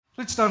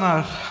Let's turn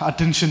our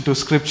attention to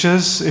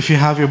scriptures. If you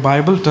have your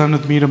Bible, turn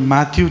with me to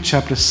Matthew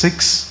chapter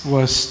 6,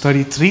 verse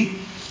 33.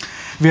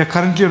 We are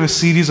currently on a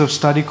series of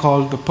study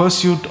called The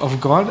Pursuit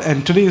of God,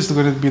 and today is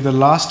going to be the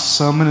last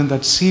sermon in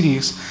that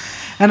series.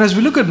 And as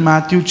we look at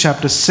Matthew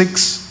chapter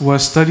 6,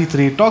 verse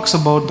 33, it talks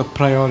about the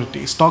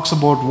priorities, talks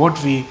about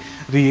what we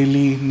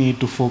really need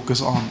to focus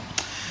on.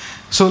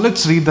 So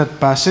let's read that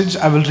passage.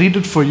 I will read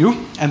it for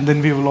you, and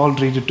then we will all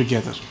read it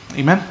together.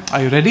 Amen.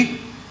 Are you ready?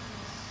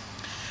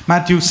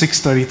 Matthew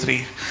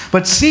 6:33.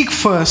 But seek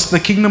first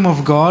the kingdom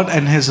of God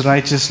and his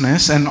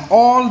righteousness, and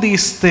all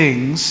these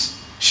things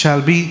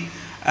shall be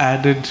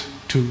added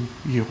to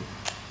you.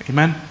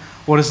 Amen.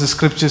 What does the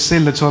scripture say?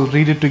 Let's all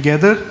read it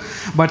together.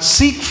 But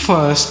seek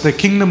first the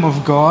kingdom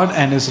of God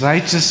and his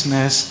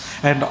righteousness,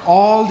 and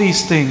all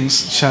these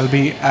things shall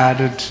be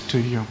added to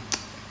you.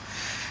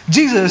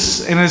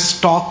 Jesus, in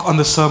his talk on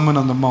the Sermon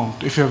on the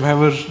Mount, if you have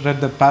ever read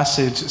that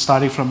passage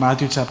starting from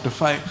Matthew chapter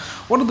 5,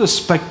 one of the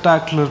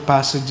spectacular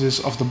passages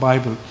of the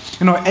Bible.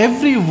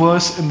 Every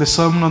verse in the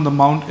Sermon on the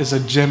Mount is a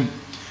gem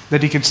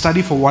that you can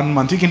study for 1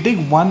 month. You can take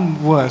one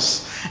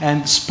verse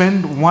and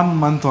spend 1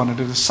 month on it.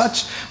 It is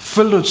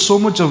filled with so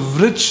much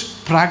of rich,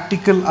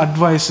 practical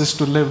advices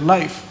to live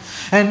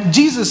life. And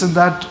Jesus in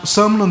that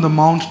Sermon on the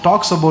Mount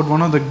talks about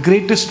one of the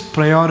greatest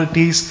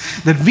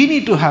priorities that we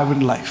need to have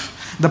in life.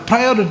 The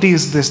priority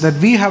is this, that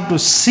we have to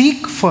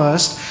seek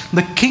first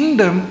the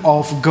kingdom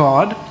of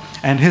God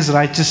and his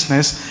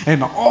righteousness,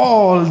 and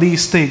all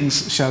these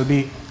things shall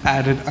be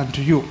added unto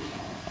you.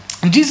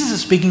 And Jesus is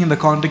speaking in the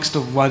context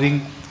of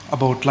worrying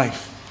about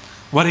life,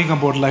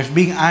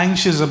 being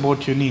anxious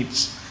about your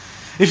needs.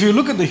 If you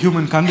look at the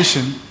human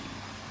condition,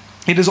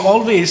 it is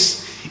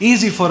always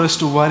easy for us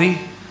to worry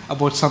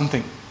about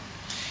something.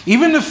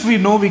 Even if we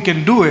know we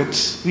can do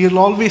it, we will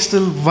always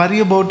still worry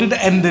about it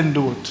and then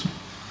do it.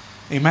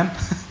 Amen.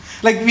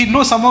 Like we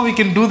know somehow we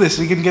can do this,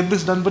 we can get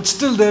this done, but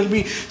still there will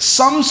be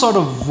some sort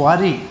of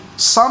worry,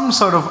 some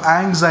sort of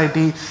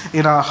anxiety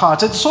in our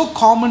hearts. It's so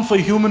common for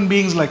human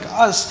beings like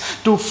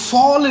us to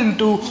fall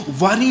into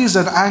worries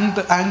and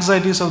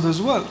anxieties of this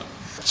world.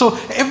 So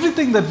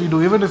everything that we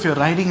do, even if you're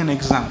writing an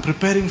exam,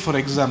 preparing for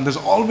exam, there's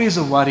always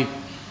a worry.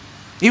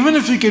 Even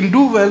if you can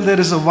do well,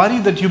 there is a worry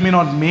that you may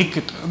not make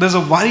it. There's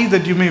a worry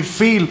that you may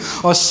fail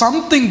or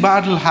something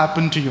bad will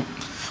happen to you.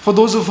 For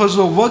those of us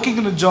who are working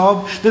in a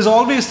job, there's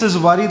always this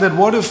worry that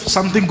what if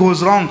something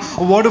goes wrong,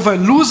 or what if I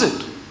lose it?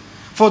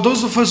 For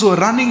those of us who are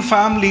running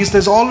families,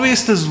 there's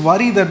always this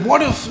worry that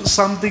what if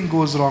something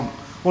goes wrong?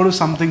 What if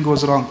something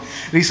goes wrong?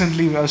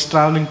 Recently I was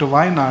traveling to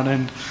Wayanad,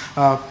 and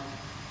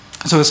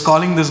so I was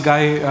calling this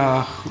guy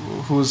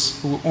who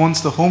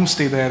owns the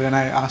homestay there, and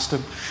I asked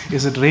him,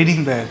 is it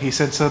raining there? He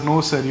said, sir,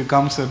 no sir, you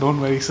come sir, don't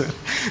worry sir.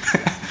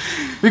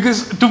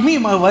 Because to me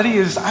my worry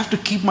is I have to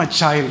keep my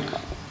child,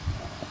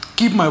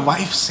 keep my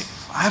wife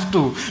safe. I have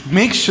to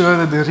make sure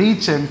that they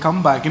reach and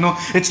come back.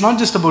 It's not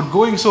just about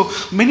going. So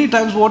many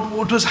times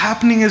what was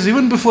happening is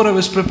even before I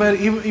was prepared,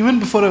 even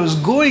before I was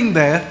going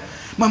there,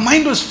 my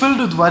mind was filled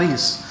with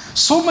worries.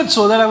 So much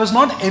so that I was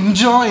not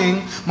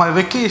enjoying my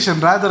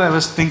vacation. Rather, I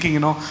was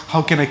thinking,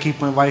 how can I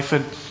keep my wife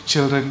and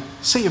children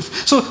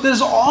safe? So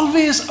there's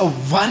always a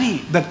worry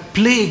that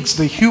plagues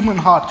the human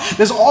heart.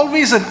 There's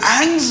always an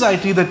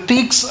anxiety that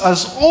takes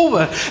us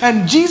over.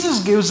 And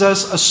Jesus gives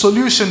us a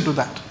solution to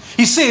that.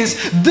 He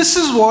says, this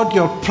is what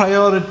your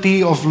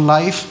priority of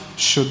life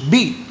should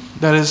be.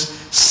 That is,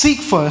 seek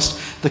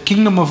first the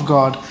kingdom of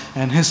God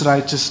and his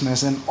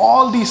righteousness, and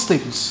all these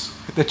things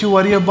that you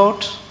worry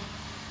about,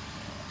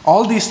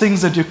 all these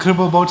things that you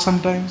crib about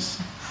sometimes,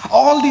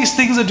 all these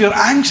things that you're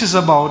anxious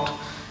about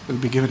will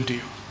be given to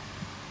you.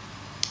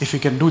 If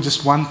you can do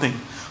just one thing,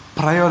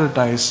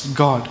 prioritize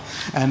God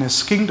and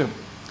his kingdom.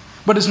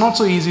 But it's not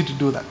so easy to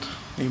do that.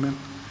 Amen.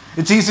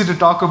 It's easy to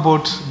talk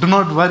about do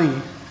not worry,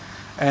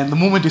 and the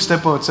moment you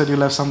step outside, you'll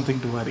have something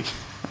to worry.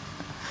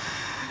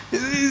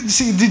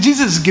 See,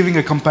 Jesus is giving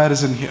a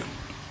comparison here.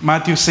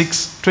 Matthew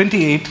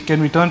 6:28.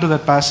 Can we turn to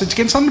that passage?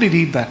 Can somebody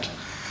read that?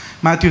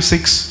 Matthew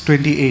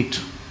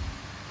 6:28.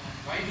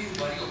 Why do you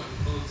worry about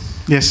clothes?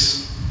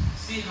 Yes.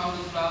 See how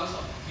the flowers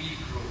of the field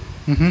grow.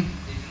 Mm-hmm.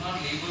 They do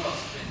not labor or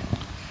spin.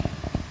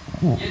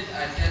 Yet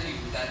I tell you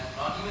that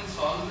not even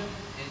Solomon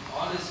in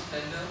all his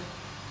splendor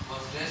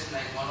was dressed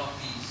like one of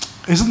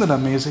these. Isn't that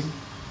amazing?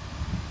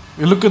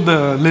 You look at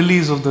the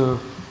lilies of the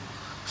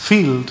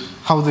field,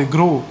 how they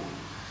grow.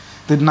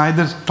 They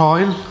neither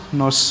toil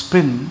nor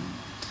spin.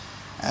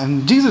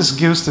 And Jesus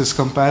gives this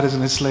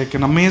comparison. It's like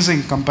an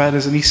amazing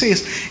comparison. He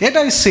says, yet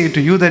I say to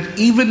you that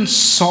even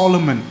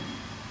Solomon,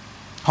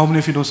 how many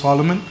of you know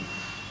Solomon?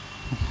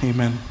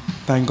 Amen.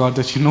 Thank God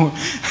that you know.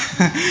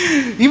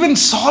 Even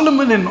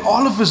Solomon in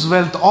all of his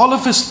wealth, all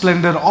of his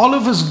splendor, all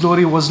of his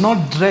glory was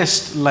not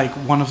dressed like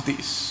one of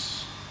these.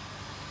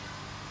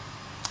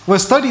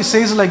 Verse 30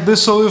 says like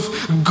this, so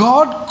if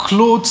God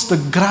clothes the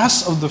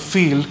grass of the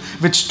field,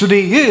 which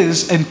today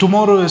is and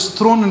tomorrow is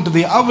thrown into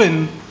the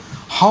oven,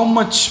 how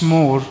much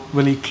more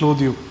will he clothe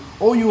you,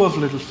 O you of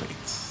little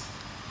faith?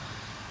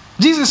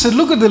 Jesus said,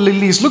 look at the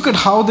lilies, look at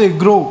how they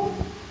grow.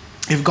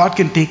 If God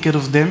can take care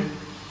of them,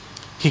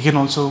 He can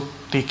also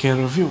take care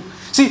of you.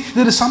 See,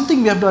 there is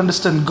something we have to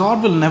understand.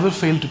 God will never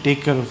fail to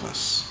take care of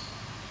us.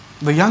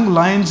 The young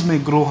lions may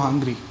grow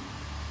hungry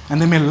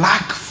and they may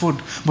lack food,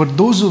 but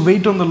those who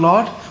wait on the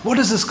Lord, what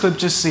does the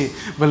scripture say?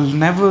 Will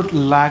never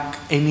lack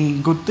any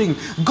good thing.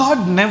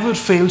 God never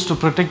fails to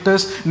protect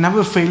us,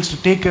 never fails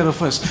to take care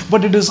of us.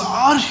 But it is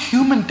our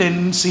human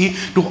tendency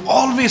to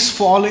always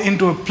fall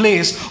into a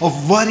place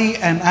of worry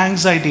and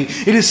anxiety.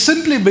 It is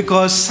simply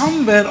because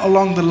somewhere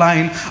along the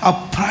line,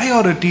 our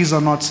priorities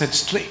are not set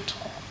straight.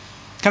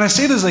 Can I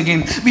say this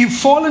again? We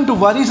fall into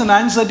worries and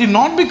anxiety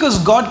not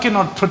because God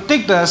cannot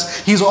protect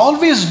us. He's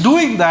always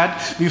doing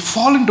that. We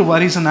fall into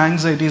worries and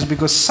anxieties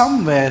because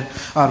somewhere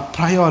our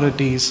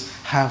priorities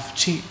have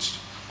changed.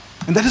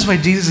 And that is why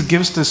Jesus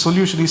gives the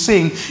solution. He's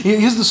saying,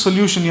 here's the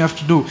solution you have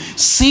to do.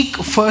 Seek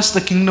first the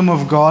kingdom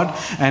of God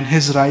and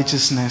His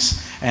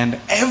righteousness,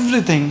 and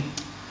everything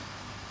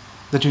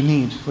that you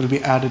need will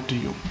be added to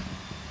you.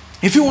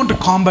 If you want to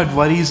combat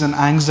worries and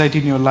anxiety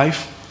in your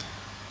life,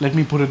 let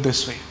me put it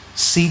this way.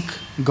 Seek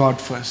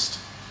God first.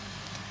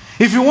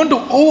 If you want to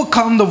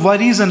overcome the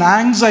worries and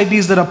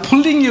anxieties that are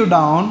pulling you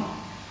down,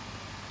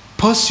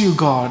 pursue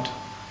God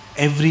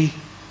every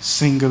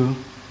single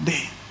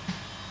day.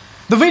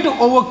 The way to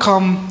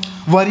overcome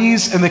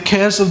worries and the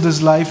cares of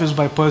this life is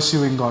by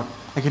pursuing God.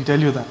 I can tell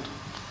you that.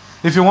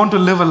 If you want to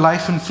live a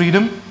life in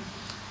freedom,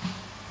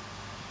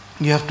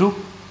 you have to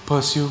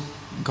pursue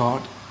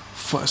God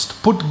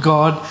first. Put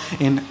God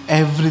in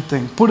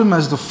everything. Put Him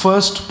as the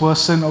first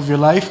person of your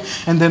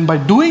life, and then by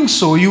doing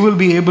so, you will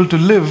be able to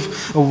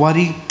live a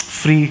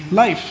worry-free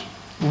life.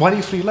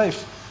 Worry-free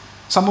life.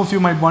 Some of you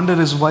might wonder,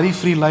 is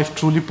worry-free life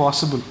truly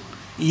possible?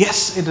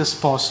 Yes, it is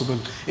possible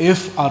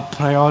if our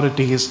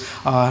priorities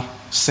are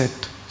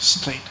set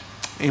straight.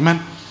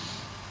 Amen.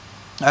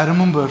 I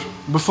remember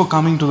before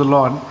coming to the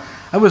Lord,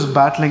 I was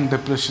battling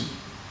depression.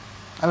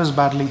 I was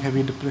battling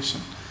heavy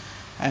depression.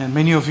 And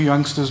many of you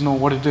youngsters know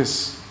what it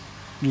is.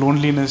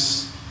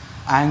 Loneliness,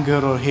 anger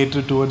or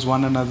hatred towards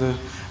one another,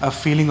 a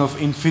feeling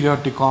of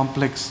inferiority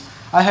complex.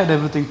 I had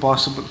everything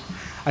possible.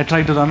 I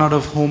tried to run out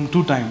of home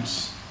 2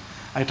 times.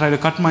 I tried to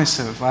cut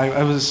myself.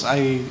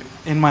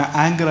 In my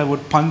anger, I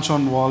would punch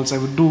on walls. I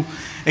would do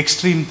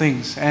extreme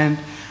things. And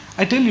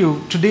I tell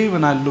you, today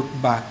when I look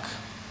back,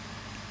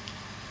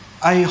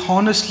 I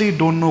honestly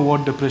don't know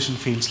what depression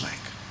feels like.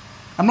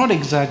 I'm not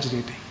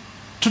exaggerating.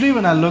 Today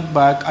when I look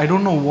back, I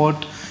don't know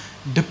what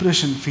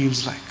depression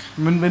feels like.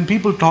 When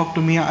people talk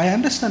to me, I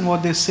understand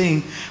what they're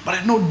saying, but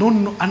I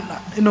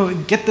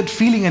don't get that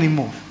feeling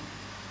anymore.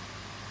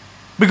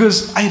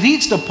 Because I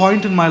reached a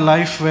point in my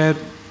life where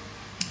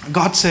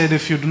God said,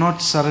 if you do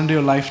not surrender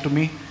your life to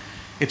me,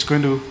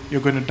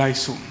 you're going to die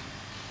soon.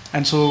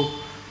 And so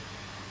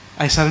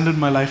I surrendered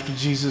my life to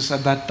Jesus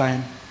at that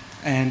time,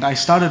 and I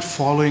started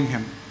following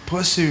Him,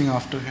 pursuing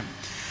after Him.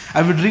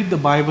 I would read the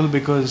Bible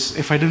because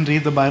if I didn't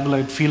read the Bible,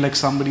 I'd feel like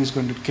somebody is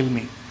going to kill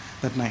me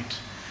that night.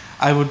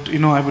 I would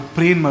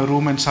pray in my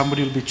room and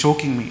somebody will be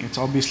choking me. It's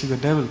obviously the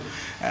devil.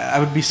 I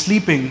would be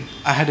sleeping.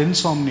 I had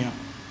insomnia.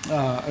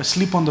 I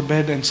sleep on the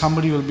bed and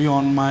somebody will be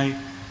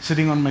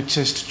sitting on my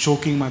chest,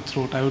 choking my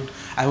throat.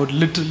 I would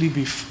literally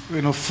be,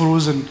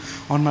 frozen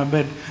on my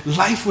bed.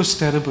 Life was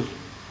terrible.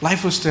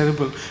 Life was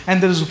terrible.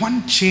 And there is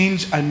one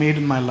change I made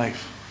in my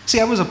life. See,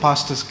 I was a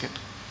pastor's kid.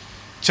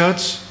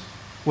 Church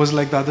was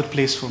like the other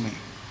place for me.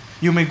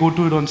 You may go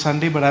to it on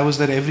Sunday, but I was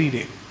there every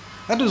day.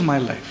 That was my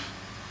life.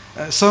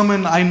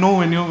 Sermon, I know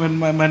when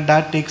my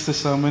dad takes the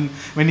sermon,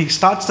 when he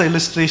starts the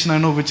illustration, I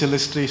know which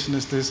illustration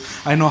is this.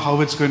 I know how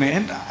it's going to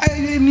end.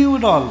 I knew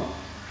it all.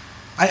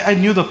 I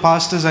knew the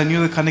pastors, I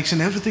knew the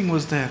connection, everything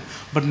was there.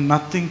 But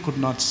nothing could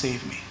not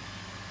save me.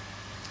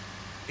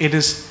 It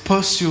is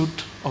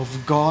pursuit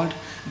of God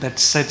that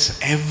sets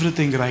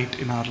everything right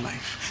in our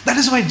life. That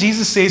is why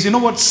Jesus says, you know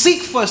what?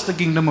 Seek first the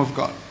kingdom of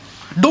God.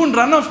 Don't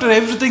run after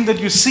everything that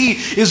you see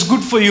is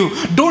good for you.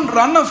 Don't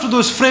run after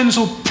those friends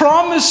who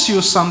promise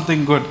you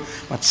something good.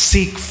 But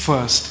seek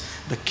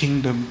first the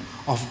kingdom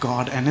of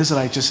God and His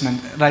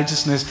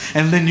righteousness,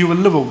 and then you will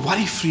live a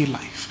worry-free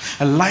life.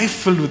 A life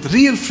filled with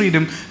real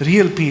freedom,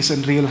 real peace,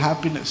 and real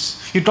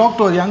happiness. You talk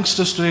to our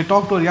youngsters today,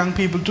 talk to our young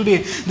people today.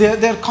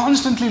 They're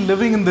constantly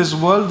living in this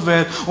world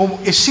where, oh,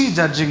 is she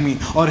judging me?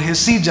 Or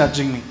is he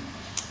judging me?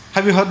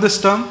 Have you heard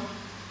this term?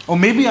 Or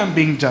maybe I'm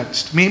being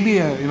judged. Maybe,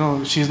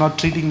 she's not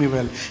treating me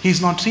well.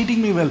 He's not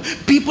treating me well.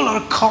 People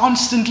are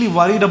constantly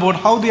worried about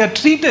how they are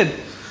treated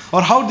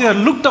or how they are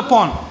looked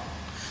upon.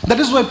 That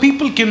is why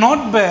people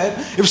cannot bear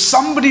if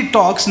somebody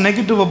talks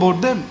negative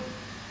about them.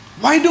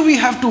 Why do we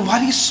have to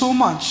worry so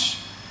much?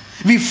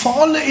 We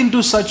fall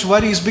into such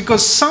worries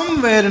because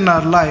somewhere in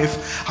our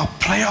life, our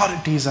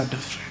priorities are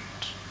different.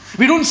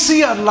 We don't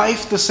see our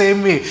life the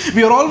same way.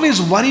 We are always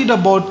worried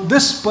about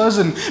this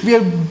person. We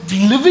are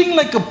living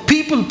like a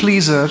people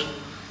pleaser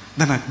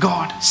than a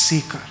God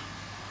seeker.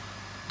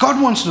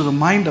 God wants to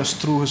remind us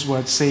through His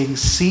word saying,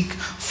 seek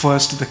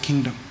first the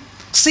kingdom.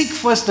 Seek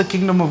first the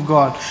kingdom of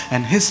God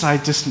and His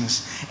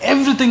righteousness.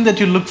 Everything that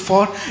you look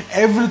for,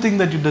 everything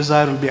that you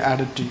desire will be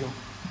added to you.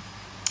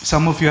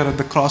 Some of you are at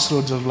the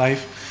crossroads of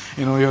life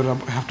You know, you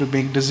have to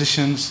make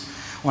decisions,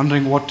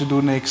 wondering what to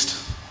do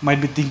next.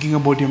 Might be thinking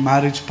about your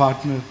marriage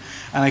partner.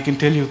 And I can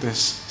tell you this,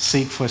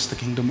 seek first the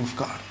kingdom of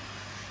God.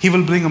 He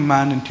will bring a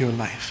man into your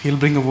life. He'll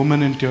bring a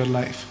woman into your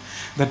life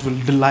that will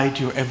delight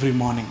you every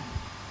morning.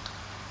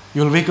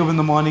 You'll wake up in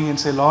the morning and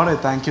say, Lord, I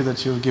thank you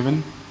that you've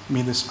given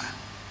me this man.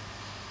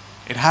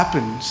 It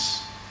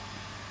happens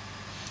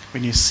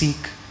when you seek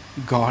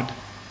God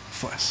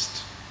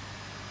first.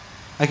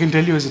 I can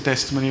tell you as a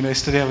testimony,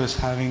 yesterday I was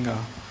having a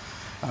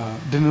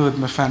dinner with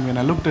my family and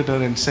I looked at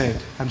her and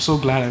said, I'm so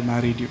glad I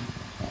married you.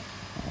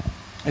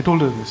 I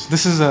told her this.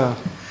 This is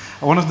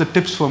one of the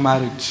tips for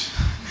marriage.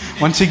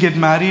 Once you get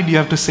married, you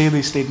have to say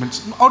these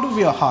statements out of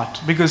your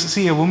heart. Because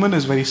see, a woman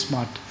is very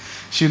smart.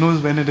 She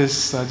knows when it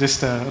is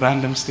just a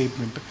random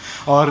statement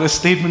or a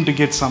statement to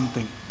get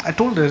something. I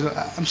told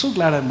her, I'm so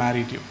glad I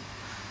married you.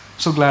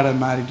 So glad I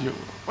married you.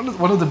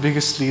 One of the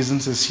biggest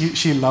reasons is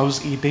she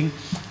loves eating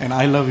and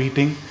I love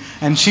eating.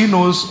 And she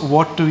knows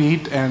what to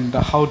eat and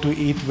how to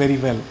eat very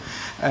well.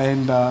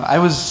 And I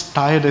was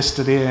tired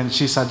yesterday and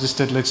she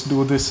suggested, let's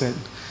do this. And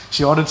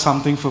she ordered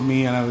something for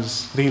me and I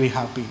was really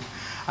happy.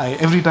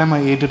 Every time I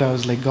ate it, I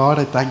was like, God,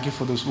 I thank you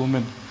for this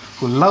woman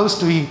who loves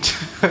to eat.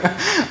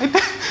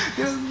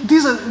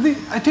 These are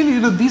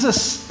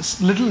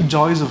little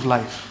joys of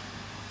life.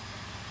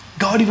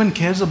 God even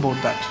cares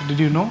about that. Did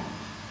you know?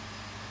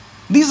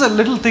 These are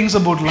little things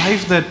about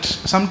life that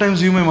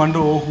sometimes you may wonder,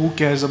 oh, who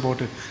cares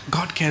about it?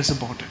 God cares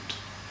about it.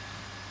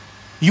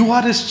 You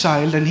are His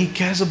child and He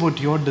cares about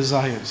your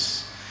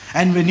desires.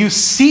 And when you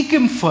seek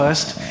Him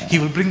first, He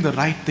will bring the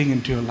right thing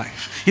into your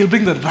life. He'll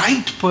bring the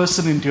right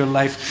person into your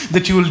life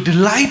that you will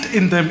delight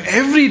in them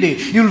every day.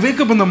 You'll wake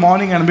up in the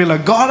morning and be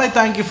like, God, I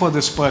thank you for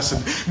this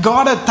person.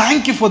 God, I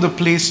thank you for the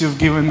place you've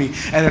given me.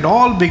 And it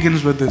all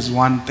begins with this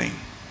one thing.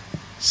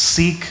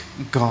 Seek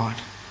God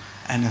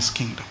and His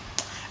kingdom.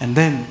 And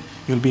then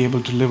you'll be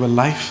able to live a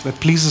life that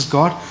pleases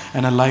God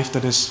and a life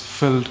that is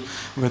filled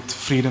with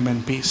freedom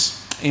and peace.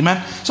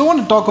 Amen. So I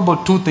want to talk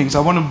about two things. I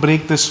want to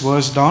break this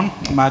verse down,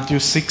 Matthew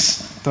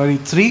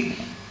 6:33.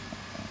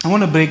 I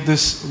want to break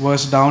this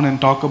verse down and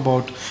talk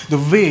about the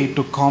way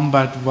to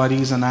combat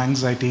worries and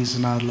anxieties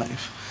in our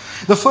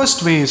life. The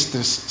first way is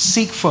this: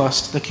 seek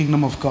first the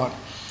kingdom of God.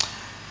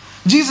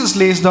 Jesus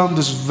lays down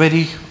this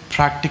very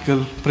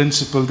practical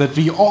principle that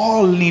we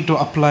all need to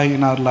apply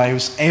in our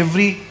lives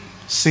every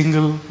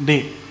single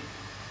day.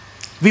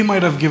 We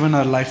might have given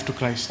our life to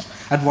Christ.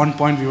 At one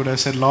point we would have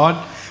said, Lord,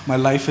 my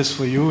life is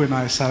for you and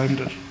I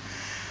surrender.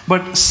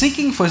 But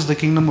seeking first the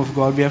kingdom of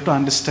God, we have to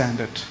understand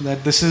it,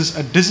 that this is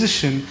a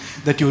decision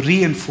that you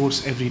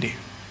reinforce every day.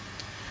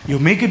 You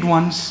make it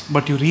once,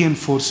 but you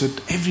reinforce it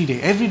every day.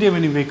 Every day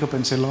when you wake up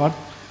and say, Lord,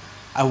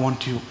 I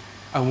want you,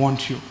 I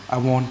want you, I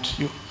want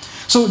you.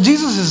 So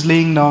Jesus is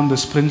laying down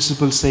this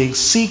principle saying,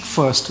 seek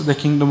first the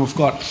kingdom of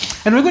God.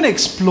 And we're going to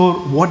explore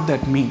what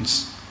that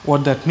means.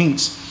 What that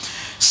means.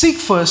 Seek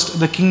first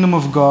the kingdom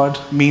of God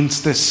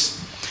means this,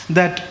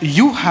 that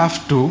you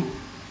have to,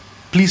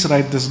 please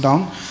write this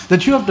down,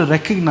 that you have to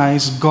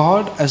recognize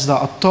God as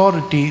the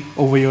authority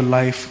over your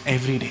life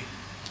every day.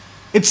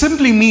 It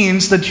simply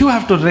means that you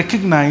have to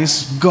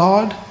recognize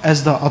God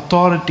as the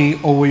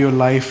authority over your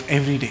life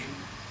every day.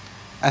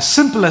 As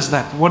simple as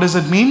that. What does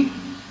it mean?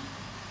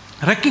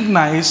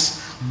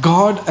 Recognize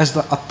God as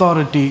the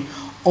authority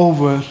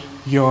over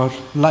your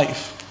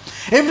life.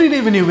 Every day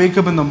when you wake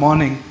up in the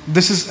morning,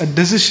 this is a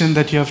decision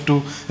that you have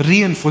to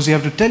reinforce. You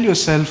have to tell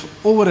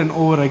yourself over and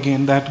over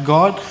again that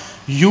God,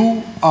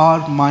 you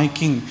are my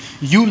king.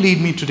 You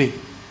lead me today.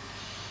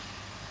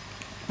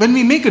 When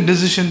we make a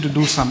decision to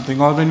do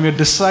something or when we're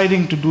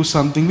deciding to do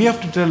something, we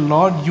have to tell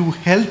Lord, you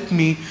help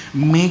me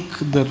make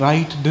the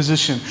right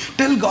decision.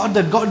 Tell God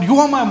that, God, you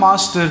are my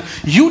master.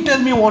 You tell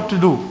me what to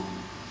do.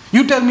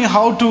 You tell me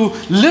how to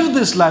live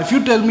this life.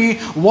 You tell me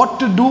what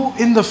to do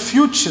in the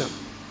future.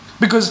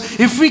 Because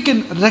if we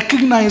can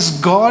recognize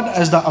God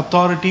as the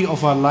authority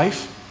of our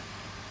life,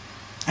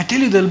 I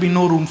tell you there will be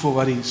no room for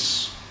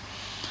worries.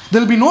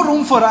 There will be no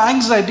room for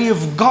anxiety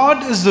if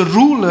God is the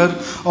ruler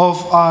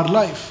of our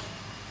life.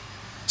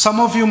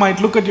 Some of you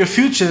might look at your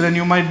future and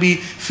you might be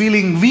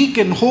feeling weak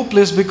and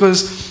hopeless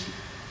because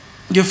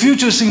your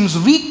future seems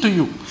weak to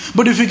you.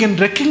 But if you can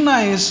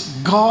recognize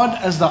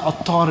God as the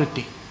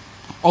authority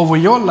over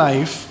your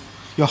life,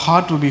 your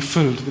heart will be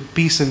filled with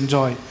peace and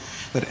joy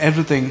that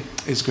everything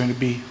is going to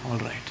be all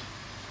right.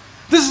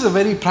 This is a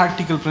very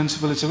practical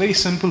principle. It's a very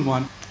simple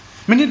one.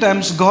 Many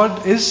times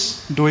God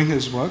is doing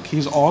His work. He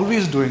is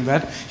always doing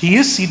that. He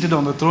is seated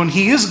on the throne.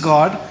 He is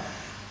God.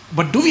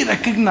 But do we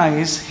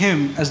recognize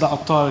Him as the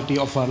authority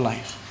of our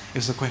life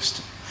is the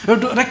question. We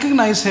have to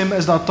recognize Him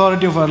as the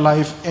authority of our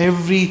life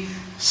every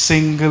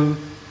single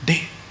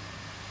day.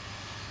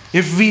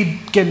 If we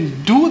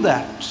can do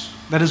that,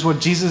 that is what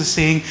Jesus is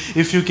saying.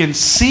 If you can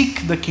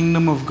seek the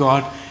kingdom of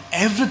God,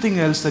 everything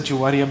else that you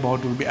worry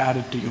about will be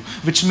added to you.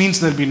 Which means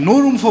there will be no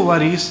room for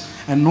worries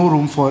and no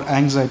room for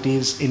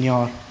anxieties in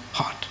your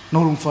heart.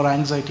 No room for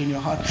anxiety in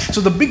your heart.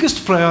 So the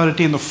biggest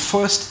priority and the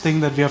first thing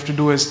that we have to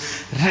do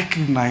is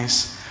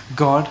recognize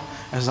God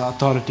as the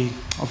authority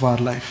of our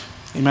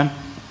life. Amen.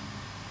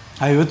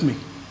 Are you with me?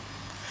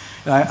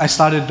 I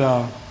started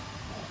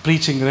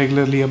preaching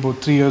regularly about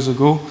 3 years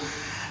ago.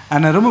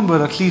 And I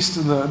remember at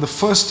least the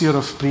first year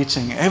of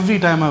preaching, every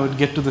time I would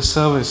get to the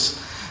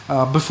service,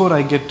 before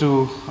I get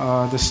to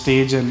the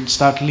stage and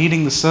start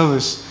leading the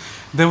service,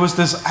 there was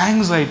this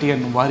anxiety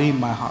and worry in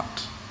my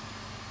heart.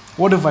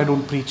 What if I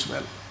don't preach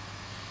well?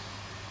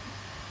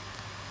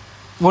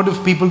 What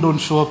if people don't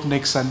show up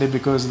next Sunday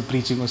because the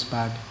preaching was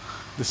bad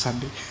this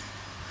Sunday?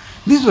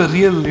 These were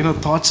real,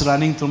 thoughts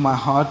running through my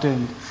heart,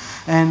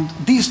 and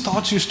these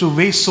thoughts used to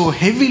weigh so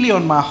heavily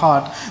on my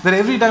heart that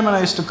every time when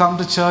I used to come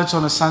to church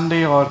on a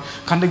Sunday or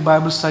conduct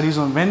Bible studies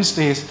on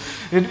Wednesdays,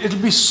 it'll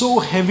be so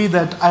heavy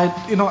that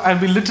I'll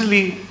be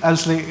literally, I'll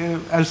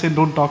say,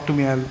 don't talk to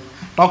me.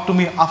 Talk to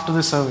me after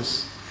the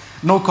service.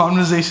 No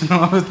conversation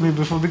with me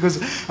before,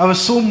 because I was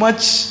so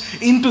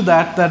much into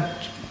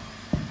that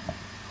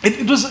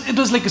it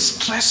was like a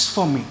stress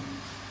for me.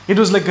 It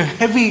was like a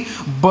heavy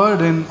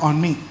burden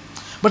on me.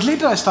 But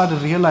later I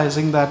started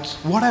realizing that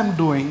what I'm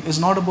doing is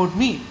not about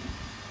me.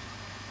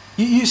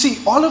 You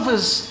see, all of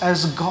us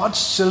as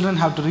God's children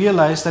have to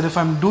realize that if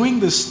I'm doing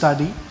this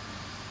study,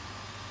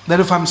 that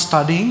if I'm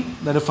studying,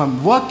 that if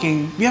I'm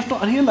working, we have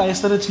to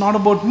realize that it's not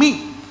about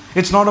me.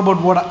 It's not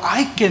about what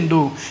I can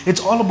do. It's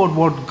all about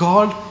what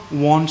God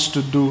wants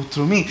to do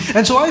through me.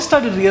 And so I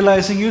started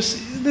realizing,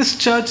 this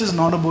church is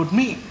not about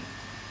me.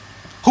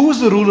 Who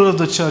is the ruler of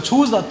the church?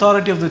 Who is the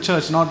authority of the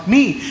church? Not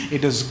me.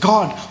 It is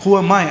God. Who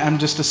am I? I'm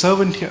just a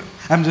servant here.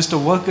 I'm just a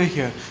worker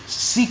here,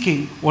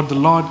 seeking what the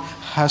Lord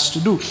has to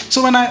do.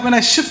 So when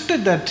I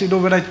shifted that,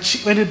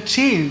 when it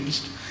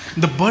changed,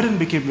 the burden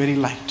became very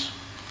light.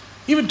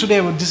 Even today,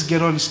 I would just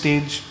get on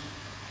stage.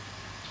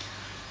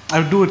 I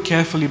would do it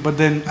carefully, but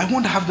then I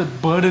won't have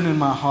that burden in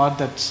my heart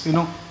that's,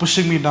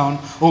 pushing me down.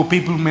 Oh,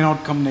 people may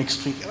not come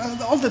next week.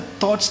 All the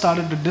thoughts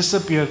started to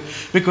disappear,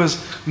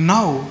 because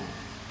now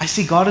I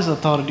see God as the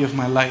authority of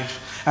my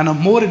life, and I'm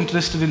more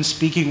interested in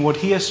speaking what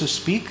He has to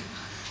speak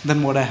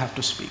than what I have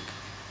to speak.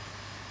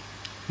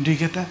 Do you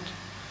get that?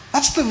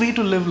 That's the way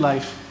to live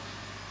life,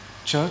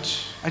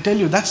 church. I tell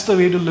you, that's the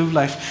way to live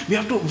life. We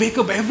have to wake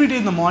up every day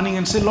in the morning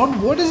and say,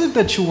 Lord, what is it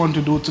that you want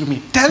to do through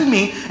me? Tell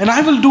me, and I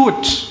will do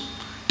it.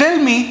 Tell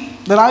me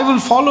that I will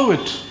follow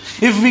it.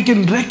 If we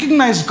can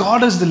recognize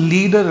God as the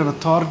leader and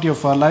authority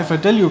of our life, I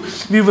tell you,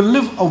 we will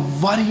live a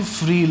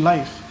worry-free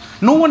life.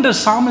 No wonder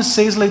Psalmist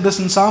says like this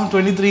in Psalm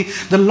 23,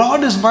 the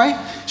Lord is my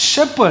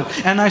shepherd,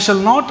 and I shall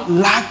not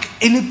lack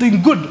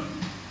anything good.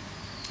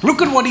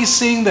 Look at what he's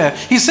saying there.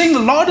 He's saying the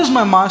Lord is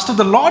my master,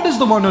 the Lord is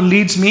the one who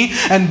leads me,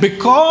 and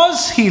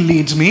because He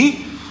leads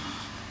me,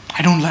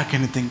 I don't lack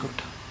anything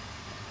good.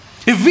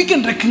 If we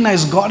can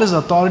recognize God as the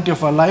authority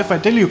of our life, I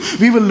tell you,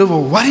 we will live a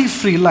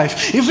worry-free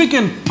life. If we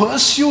can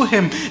pursue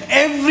Him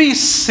every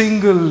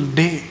single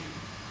day,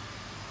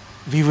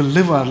 we will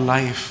live our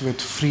life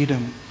with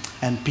freedom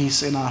and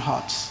peace in our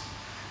hearts.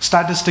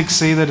 Statistics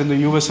say that in the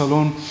US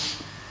alone,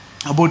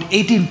 about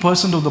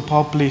 18% of the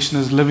population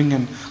is living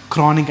in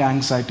chronic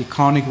anxiety,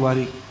 chronic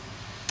worry.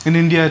 In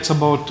India, it's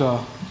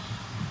about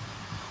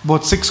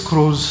 6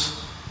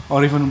 crores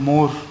or even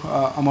more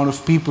amount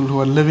of people who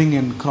are living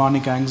in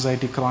chronic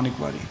anxiety, chronic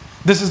worry.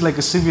 This is like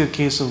a severe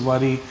case of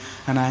worry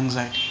and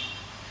anxiety.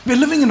 We're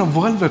living in a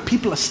world where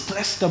people are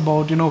stressed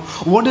about,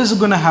 what is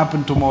going to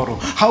happen tomorrow?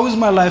 How is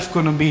my life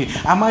going to be?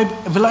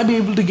 Will I be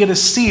able to get a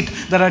seat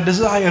that I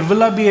desire?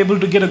 Will I be able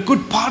to get a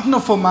good partner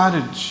for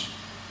marriage?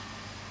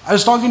 I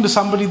was talking to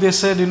somebody, they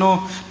said,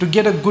 to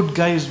get a good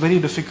guy is very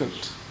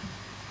difficult.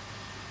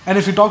 And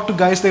if you talk to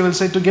guys, they will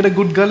say, to get a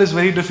good girl is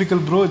very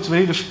difficult, bro, it's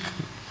very difficult.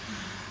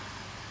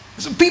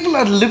 So people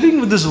are living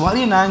with this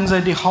worry and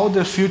anxiety, how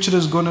their future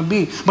is going to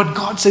be. But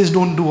God says,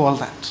 don't do all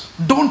that.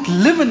 Don't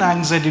live in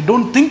anxiety.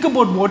 Don't think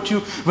about what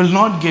you will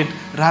not get.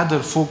 Rather,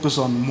 focus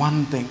on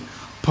one thing.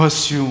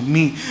 Pursue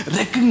me.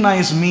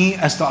 Recognize me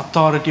as the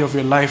authority of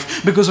your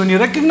life. Because when you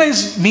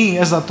recognize me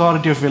as the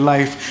authority of your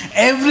life,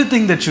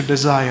 everything that you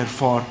desire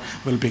for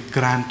will be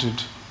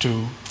granted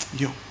to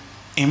you.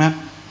 Amen?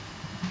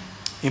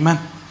 Amen?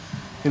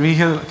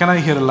 Can I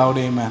hear a loud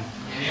amen?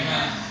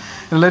 Amen.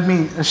 Let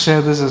me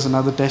share this as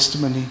another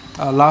testimony.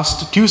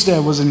 Last Tuesday I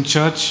was in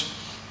church,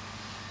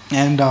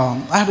 and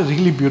I had a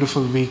really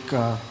beautiful week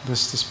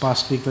this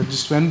past week that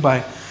just went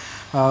by.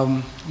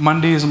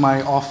 Monday is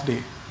my off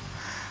day.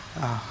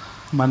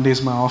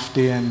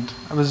 And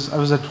I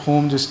was at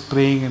home just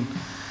praying and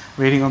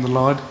waiting on the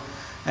Lord.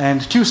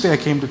 And Tuesday I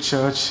came to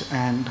church,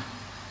 and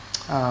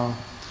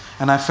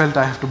I felt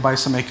I have to buy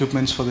some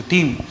equipments for the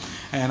team.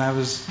 And I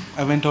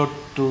went out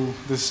to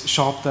this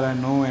shop that I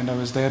know, and I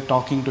was there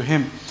talking to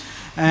him.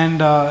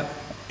 And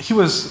he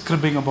was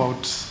cribbing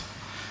about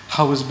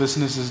how his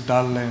business is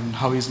dull and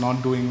how he's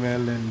not doing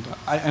well. And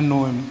I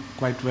know him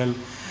quite well,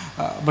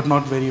 but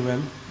not very well.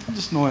 I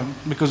just know him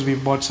because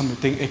we've bought some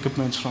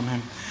equipments from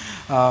him.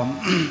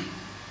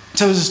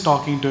 So I was just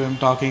talking to him,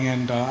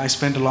 and I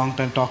spent a long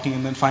time talking.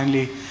 And then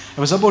finally,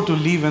 I was about to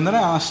leave. And then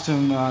I asked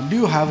him, do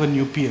you have a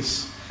new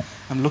PS?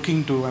 I'm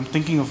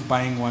thinking of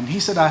buying one.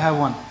 He said, I have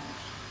one.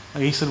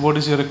 He said, what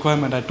is your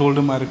requirement? I told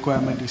him my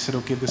requirement. He said,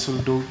 okay, this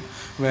will do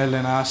well.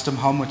 And I asked him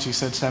how much. He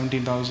said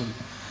 17,000.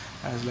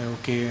 I was like,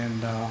 okay.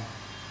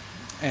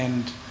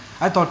 And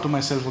I thought to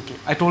myself, okay,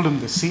 I told him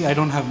this. See, I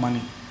don't have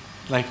money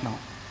right now.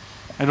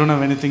 I don't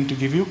have anything to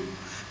give you,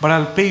 but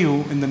I'll pay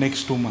you in the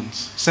next 2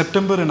 months.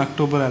 September and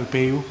October, I'll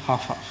pay you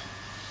half.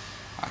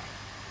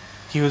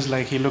 He was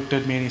like, he looked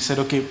at me and he said,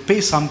 okay,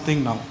 pay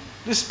something now.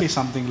 Just pay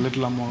something,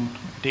 little amount,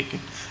 take it.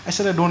 I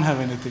said, I don't have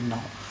anything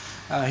now.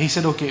 He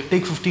said, okay,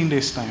 take 15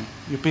 days time.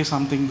 You pay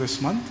something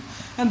this month,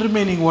 and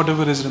remaining,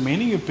 whatever is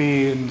remaining, you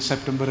pay in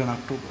September and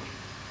October.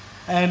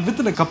 And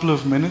within a couple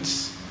of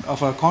minutes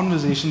of our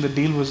conversation, the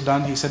deal was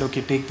done. He said,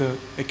 okay, take the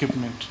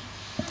equipment.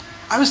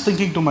 I was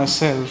thinking to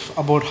myself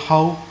about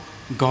how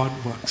God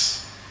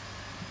works.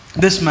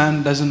 This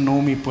man doesn't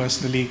know me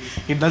personally.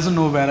 He doesn't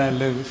know where I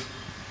live.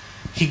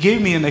 He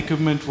gave me an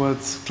equipment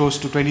worth close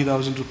to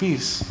 20,000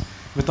 rupees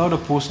without a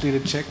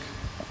post-dated check,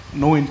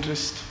 no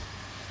interest,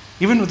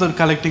 even without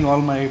collecting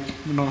all my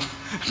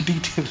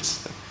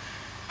details.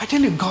 I tell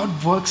you,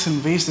 God works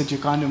in ways that you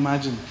can't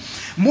imagine.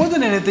 More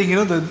than anything,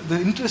 the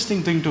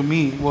interesting thing to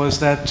me was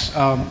that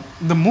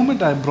the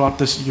moment I brought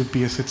this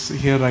UPS, it's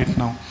here right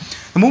now,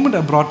 the moment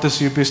I brought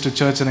this UPS to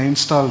church and I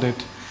installed it,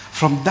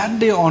 from that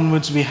day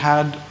onwards we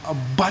had a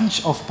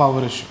bunch of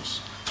power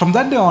issues. From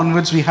that day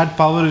onwards, we had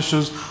power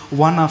issues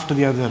one after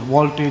the other.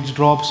 Voltage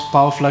drops,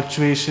 power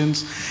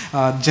fluctuations,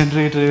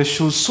 generator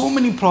issues. So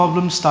many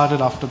problems started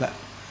after that.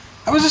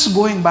 I was just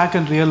going back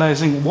and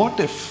realizing, what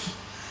if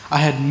I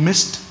had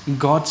missed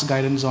God's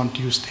guidance on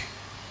Tuesday?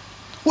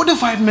 What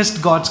if I had missed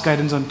God's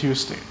guidance on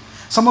Tuesday?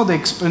 Some of the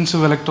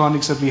expensive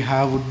electronics that we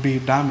have would be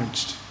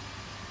damaged.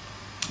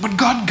 But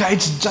God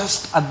guides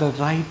just at the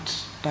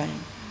right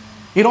time.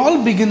 It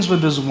all begins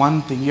with this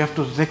one thing. You have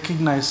to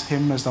recognize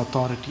Him as the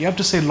authority. You have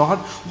to say, Lord,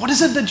 what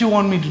is it that you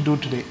want me to do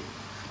today?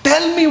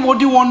 Tell me what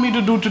you want me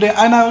to do today,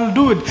 and I will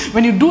do it.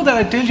 When you do that,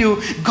 I tell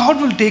you, God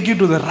will take you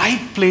to the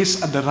right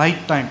place at the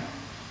right time.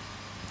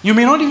 You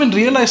may not even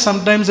realize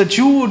sometimes that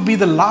you would be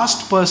the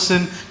last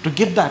person to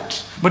get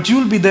that, but you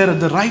will be there at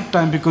the right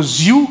time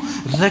because you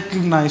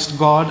recognized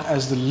God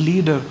as the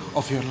leader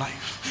of your life.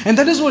 And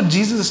that is what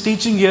Jesus is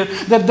teaching here,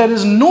 that there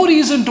is no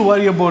reason to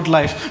worry about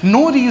life,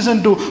 no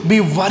reason to be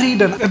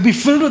worried and be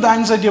filled with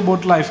anxiety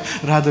about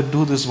life. Rather,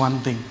 do this one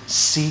thing: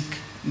 seek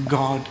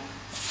God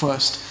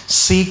first.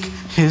 Seek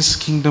His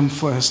kingdom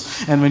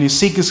first. And when you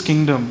seek His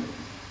kingdom,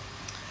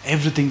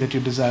 everything that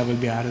you desire will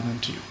be added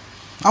unto you.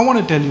 I want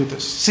to tell you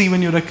this. See,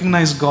 when you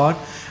recognize God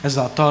as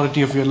the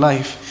authority of your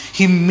life,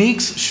 He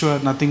makes sure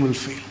nothing will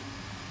fail.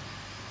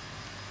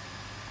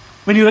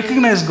 When you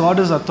recognize God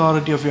as the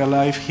authority of your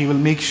life, He will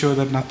make sure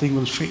that nothing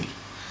will fail.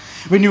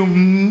 When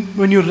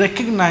you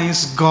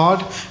recognize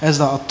God as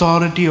the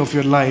authority of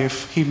your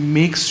life, He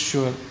makes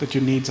sure that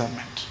your needs are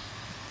met.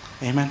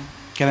 Amen.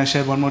 Can I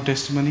share one more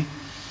testimony?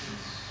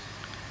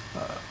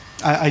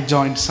 I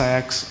joined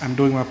SIAX. I'm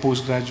doing my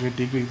postgraduate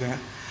degree there.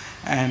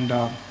 And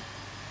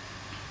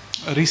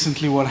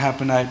recently what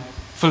happened, I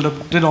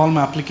did all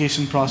my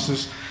application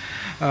process.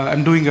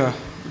 I'm doing a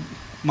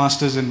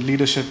master's in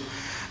leadership.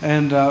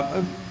 And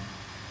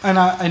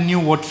I knew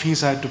what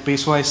fees I had to pay,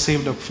 so I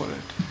saved up for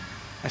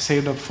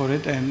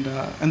it. And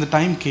the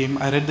time came,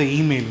 I read the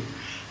email,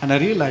 and I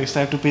realized I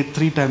have to pay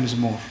 3 times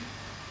more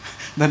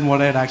than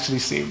what I had actually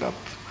saved up.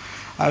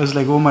 I was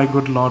like, oh my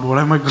good Lord, what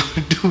am I going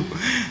to do?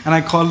 And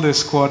I called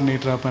this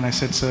coordinator up and I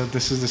said, sir,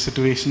 this is the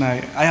situation.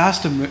 I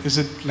asked him, is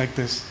it like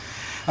this?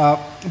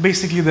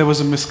 Basically, there was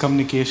a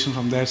miscommunication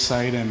from their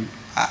side,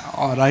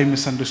 or I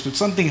misunderstood.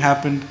 Something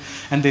happened,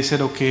 and they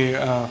said, okay,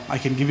 I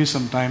can give you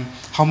some time.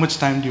 How much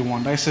time do you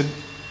want? I said,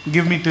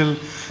 give me till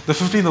the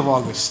 15th of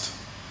August.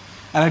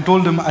 And I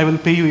told him, I will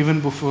pay you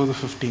even before the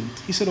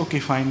 15th. He said, okay,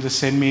 fine, just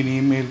send me an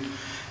email.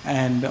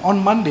 And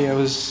on Monday, I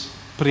was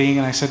praying,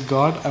 and I said,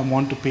 God, I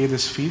want to pay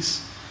this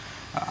fees.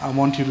 I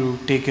want you to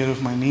take care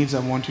of my needs.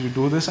 I want you to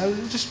do this. I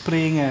was just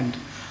praying, and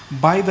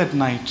by that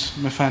night,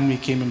 my family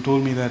came and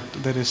told me that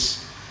there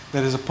is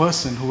a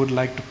person who would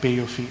like to pay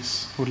your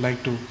fees, who would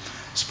like to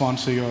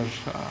sponsor your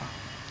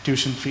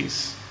tuition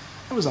fees.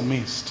 I was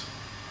amazed.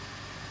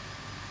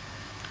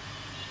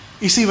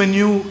 You see, when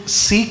you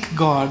seek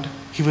God,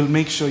 He will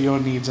make sure your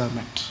needs are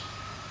met.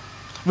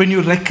 When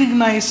you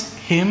recognize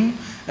Him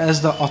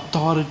as the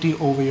authority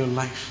over your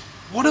life,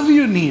 whatever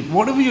you need,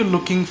 whatever you're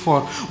looking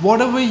for,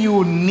 whatever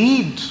you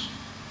need,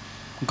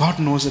 God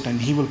knows it and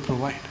He will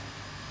provide.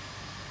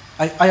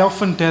 I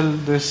often tell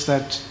this,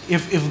 that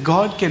if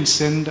God can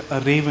send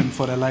a raven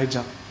for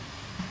Elijah,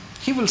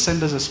 He will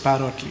send us a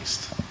sparrow at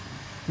least.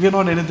 We are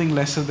not anything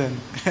lesser than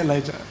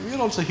Elijah. We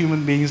are also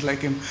human beings like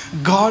him.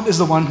 God is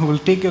the one who will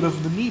take care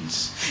of the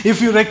needs.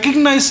 If you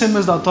recognize Him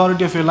as the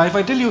authority of your life,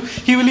 I tell you,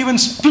 He will even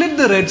split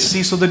the Red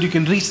Sea so that you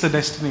can reach the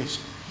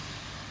destination.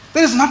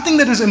 There is nothing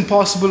that is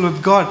impossible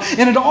with God.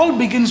 And it all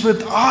begins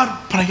with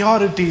our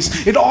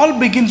priorities. It all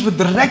begins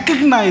with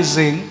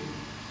recognizing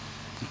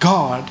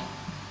God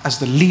as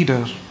the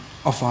leader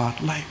of our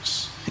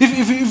lives.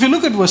 If you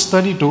look at verse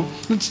 32,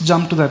 let's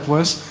jump to that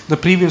verse, the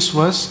previous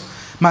verse.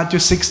 Matthew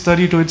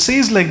 6:32. It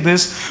says like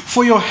this,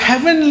 "For your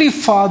heavenly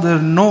Father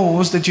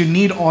knows that you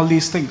need all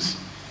these things."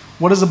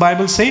 What does the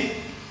Bible say?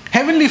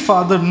 Heavenly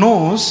Father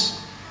knows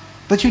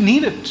that you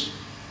need it.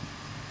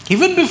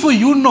 Even before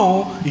you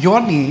know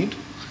your need,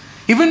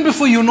 even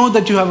before you know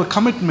that you have a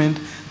commitment,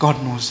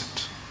 God knows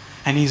it.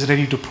 And He is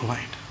ready to provide.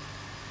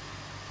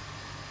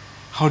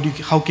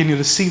 How can you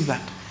receive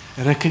that?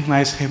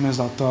 Recognize Him as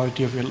the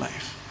authority of your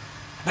life.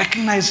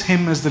 Recognize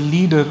Him as the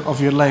leader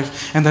of your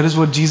life. And that is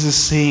what Jesus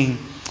is saying.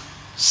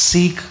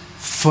 Seek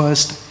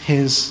first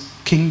His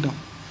kingdom.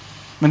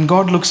 When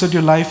God looks at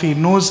your life, He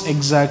knows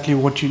exactly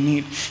what you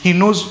need. He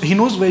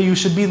knows where you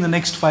should be in the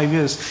next 5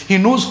 years. He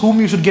knows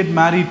whom you should get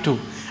married to.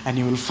 And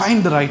you will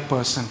find the right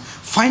person,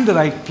 find the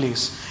right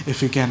place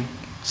if you can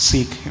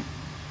seek Him.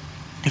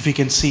 If you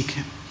can seek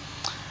Him.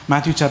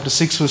 Matthew chapter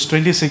 6 verse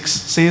 26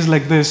 says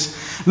like this,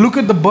 "Look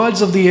at the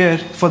birds of the air,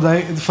 for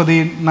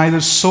they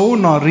neither sow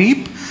nor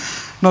reap,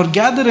 nor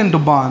gather into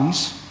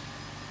barns,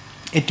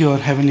 yet your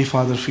heavenly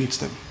Father feeds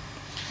them."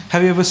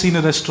 Have you ever seen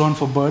a restaurant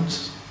for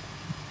birds?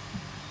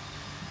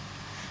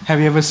 Have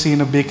you ever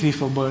seen a bakery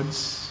for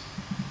birds?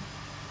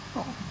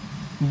 No.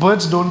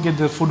 Birds don't get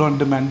their food on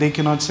demand. They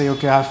cannot say,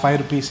 "Okay, I have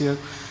 5 rupees here,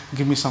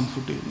 give me some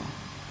food." No.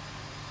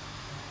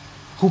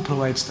 Who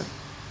provides them?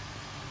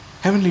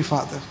 Heavenly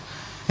Father.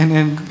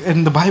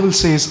 And the Bible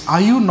says, "Are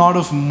you not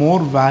of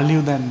more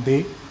value than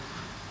they?"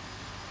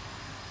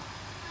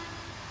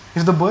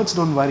 If the birds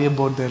don't worry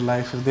about their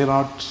life, if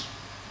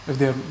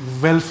they're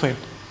well fed,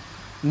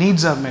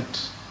 needs are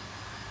met,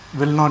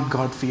 will not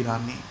God feed our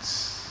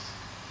needs?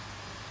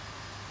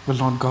 Will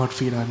not God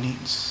feed our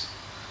needs?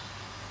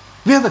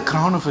 We are the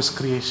crown of His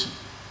creation.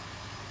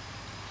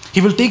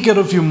 He will take care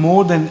of you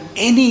more than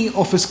any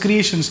of His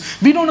creations.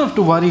 We don't have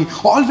to worry.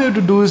 All we have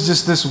to do is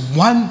just this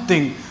one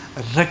thing.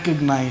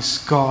 Recognize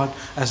God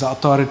as the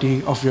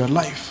authority of your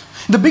life.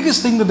 The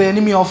biggest thing that the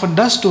enemy often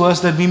does to us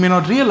that we may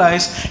not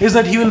realize is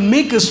that he will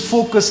make us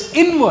focus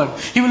inward.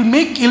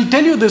 He'll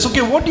tell you this,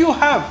 okay, what do you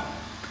have?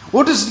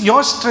 What is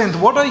your strength?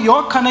 What are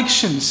your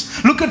connections?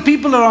 Look at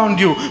people around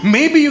you.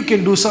 Maybe you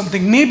can do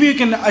something. Maybe you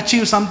can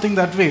achieve something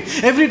that way.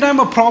 Every time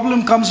a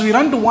problem comes, we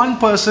run to one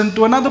person,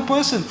 to another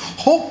person,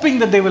 hoping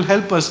that they will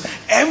help us.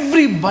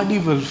 Everybody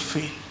will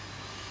fail.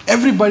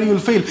 Everybody will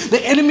fail.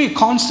 The enemy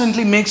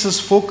constantly makes us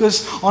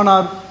focus on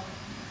our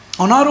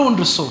own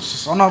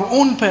resources, on our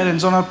own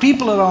parents, on our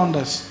people around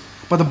us.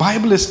 But the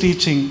Bible is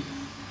teaching,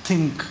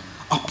 think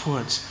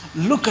upwards.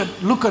 Look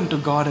unto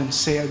God and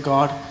say,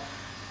 "God,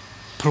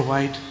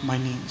 provide my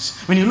needs."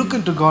 When you look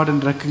into God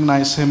and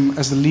recognize Him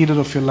as the leader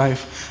of your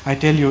life, I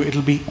tell you,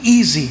 it'll be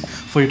easy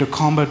for you to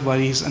combat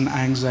worries and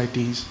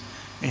anxieties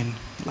in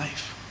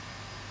life.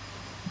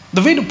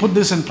 The way to put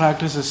this in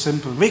practice is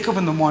simple. Wake up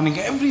in the morning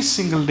every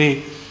single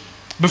day.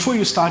 Before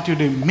you start your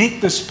day,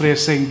 make this prayer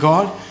saying,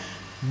 "God,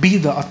 be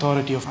the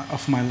authority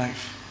of my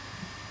life."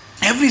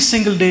 Every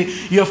single day,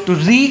 you have to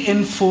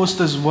reinforce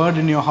this word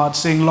in your heart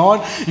saying,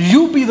 "Lord,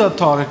 you be the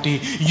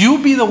authority. You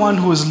be the one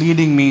who is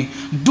leading me."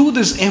 Do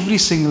this every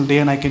single day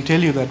and I can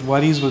tell you that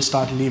worries will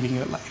start leaving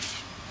your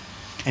life.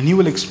 And you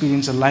will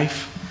experience a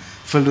life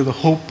filled with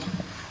a hope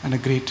and a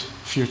great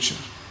future.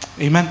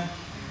 Amen.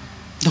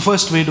 The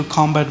first way to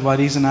combat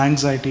worries and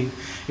anxiety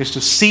is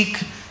to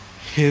seek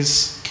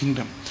His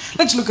kingdom.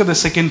 Let's look at the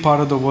second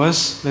part of the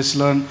verse. Let's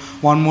learn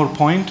one more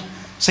point.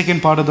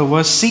 Second part of the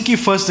verse, "Seek ye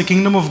first the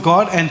kingdom of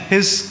God and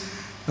His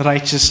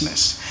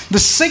righteousness." The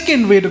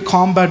second way to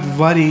combat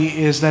worry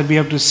is that we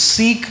have to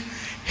seek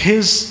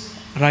His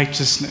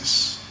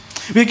righteousness.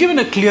 We are given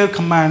a clear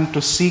command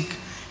to seek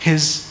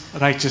His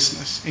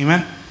righteousness.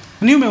 Amen.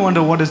 And you may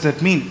wonder, what does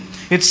that mean?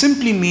 It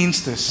simply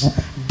means this: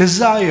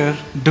 desire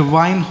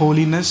divine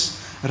holiness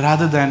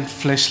rather than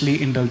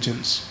fleshly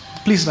indulgence.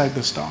 Please write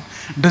this down.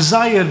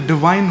 Desire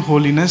divine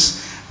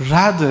holiness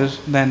rather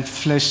than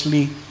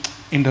fleshly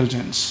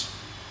indulgence.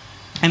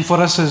 And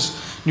for us as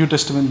New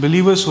Testament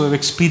believers who have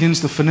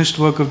experienced the finished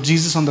work of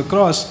Jesus on the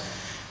cross,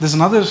 there's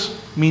another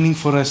meaning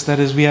for us, that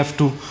is, we have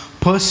to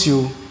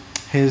pursue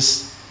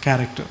His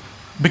character.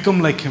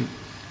 Become like Him.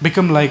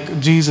 Become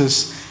like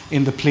Jesus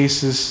in the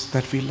places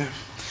that we live.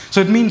 So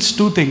it means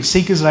two things.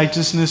 Seek His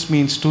righteousness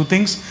means two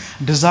things.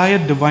 Desire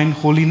divine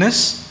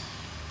holiness,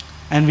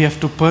 and we have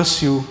to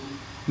pursue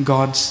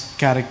God's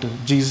character,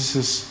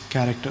 Jesus'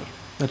 character.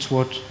 That's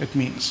what it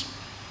means.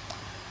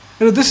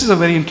 This is a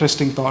very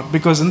interesting thought,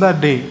 because in that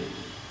day,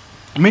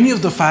 many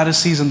of the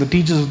Pharisees and the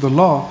teachers of the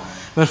law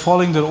were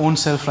following their own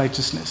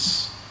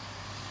self-righteousness.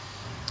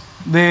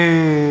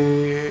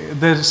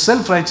 Their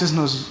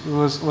self-righteousness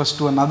was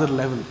to another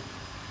level.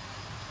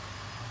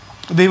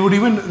 They would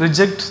even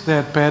reject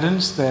their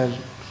parents, their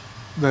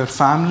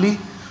family,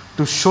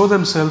 to show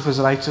themselves as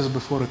righteous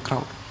before a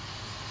crowd.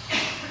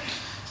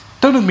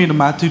 Turn with me to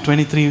Matthew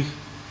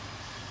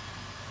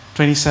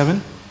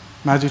 23:27.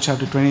 Matthew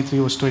chapter 23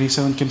 verse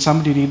 27. Can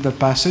somebody read that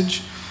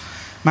passage?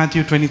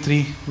 Matthew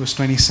 23 verse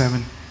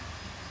 27.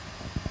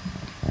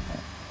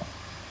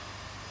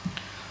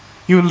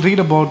 You will read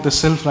about the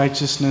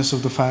self-righteousness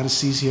of the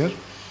Pharisees here.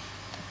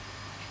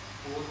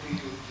 Woe to you,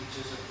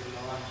 teachers of the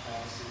law and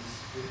Pharisees,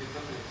 you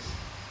hypocrites!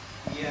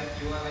 Yet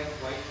you are like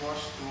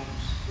whitewashed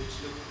tombs, which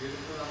look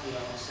beautiful on the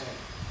outside,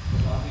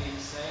 but on the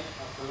inside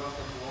are full of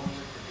the bones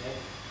of the dead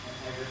and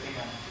everything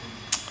unclean.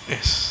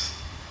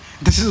 Yes.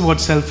 This is what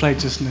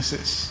self-righteousness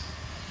is.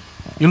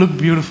 You look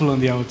beautiful on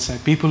the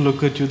outside. People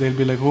look at you, they'll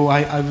be like, oh,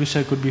 I wish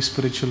I could be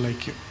spiritual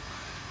like you.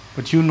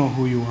 But you know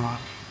who you are.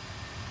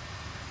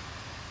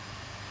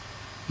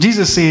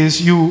 Jesus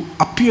says, you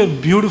appear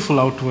beautiful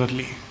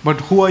outwardly,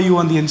 but who are you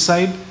on the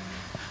inside?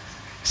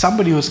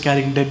 Somebody was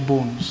carrying dead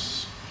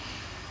bones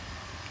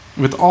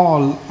with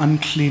all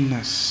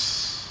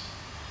uncleanness.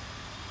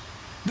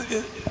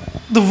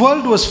 The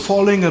world was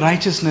following a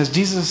righteousness.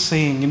 Jesus is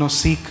saying,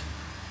 seek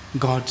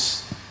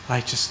God's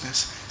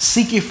righteousness.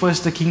 Seek ye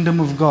first the kingdom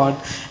of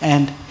God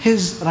and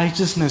His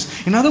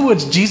righteousness. In other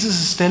words,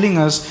 Jesus is telling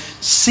us,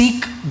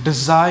 seek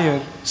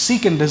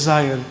and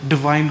desire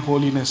divine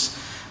holiness.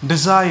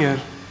 Desire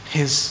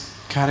His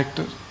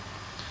character.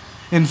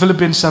 In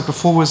Philippians chapter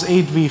 4 verse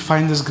 8, we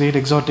find this great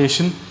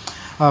exhortation.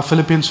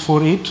 Philippians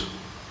 4:8.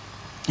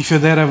 If you're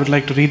there, I would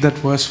like to read that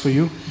verse for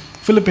you.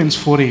 Philippians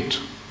 4:8.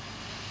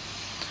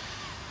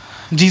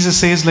 Jesus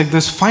says like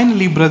this,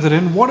 finally,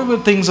 brethren, whatever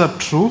things are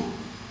true,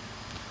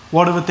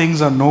 whatever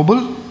things are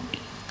noble,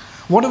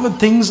 whatever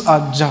things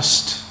are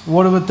just,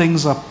 whatever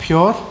things are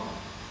pure,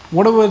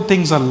 whatever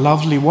things are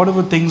lovely,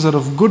 whatever things are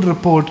of good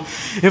report,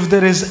 if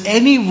there is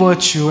any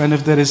virtue and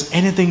if there is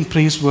anything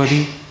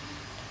praiseworthy,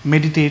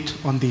 meditate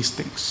on these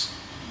things.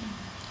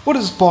 What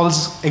is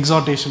Paul's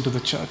exhortation to the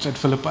church at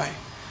Philippi?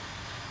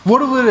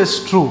 Whatever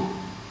is true,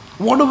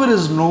 whatever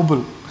is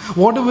noble,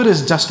 whatever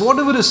is just,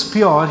 whatever is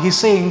pure, he's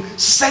saying,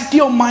 set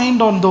your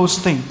mind on those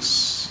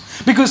things.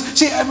 Because,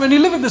 see, when you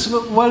live in this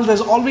world,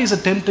 there's always a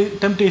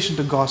temptation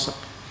to gossip.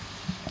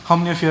 How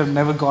many of you have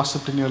never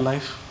gossiped in your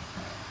life?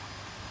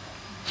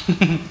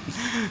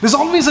 There's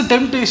always a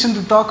temptation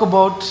to talk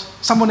about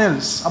someone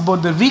else,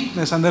 about their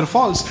weakness and their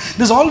faults.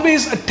 There's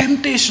always a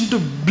temptation to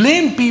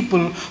blame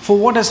people for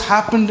what has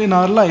happened in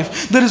our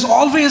life. There is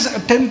always a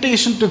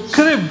temptation to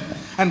crib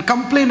and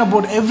complain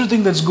about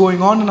everything that's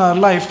going on in our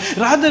life.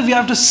 Rather, we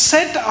have to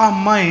set our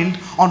mind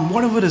on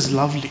whatever is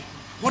lovely,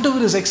 whatever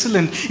is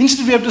excellent.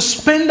 Instead, we have to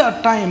spend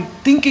our time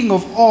thinking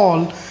of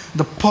all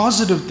the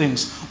positive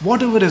things,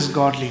 whatever is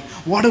godly,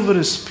 whatever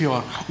is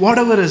pure,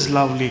 whatever is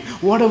lovely,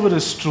 whatever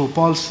is true.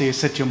 Paul says,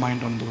 set your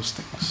mind on those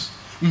things.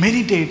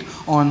 Meditate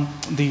on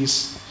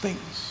these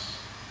things.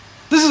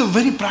 This is a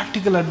very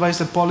practical advice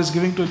that Paul is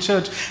giving to a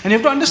church. And you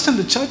have to understand,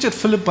 the church at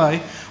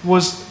Philippi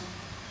was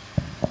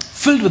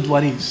filled with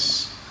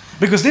worries.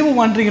 Because they were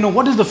wondering,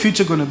 what is the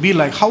future going to be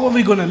like? How are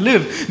we going to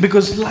live?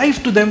 Because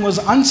life to them was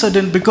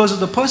uncertain because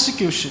of the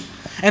persecution.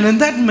 And in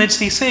that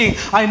midst, he's saying,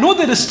 I know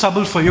there is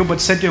trouble for you,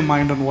 but set your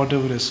mind on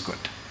whatever is good.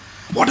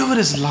 Whatever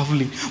is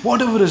lovely,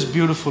 whatever is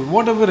beautiful,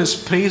 whatever is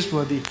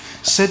praiseworthy,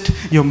 set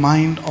your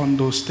mind on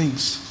those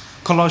things.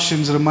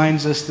 Colossians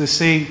reminds us, they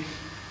say,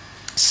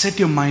 set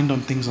your mind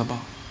on things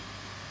above.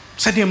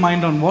 Set your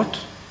mind on what?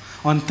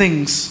 On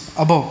things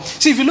above.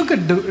 See, if you look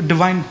at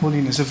divine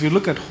holiness, if you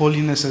look at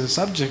holiness as a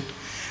subject,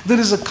 there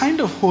is a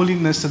kind of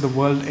holiness that the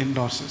world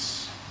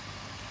endorses.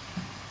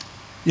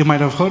 You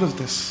might have heard of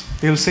this.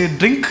 They'll say,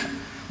 drink,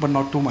 but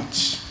not too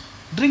much.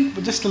 Drink,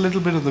 but just a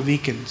little bit of the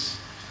weekends.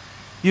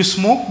 You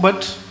smoke,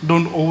 but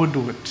don't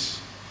overdo it.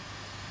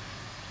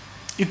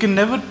 You can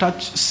never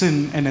touch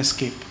sin and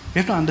escape. We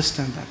have to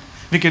understand that.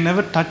 We can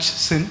never touch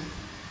sin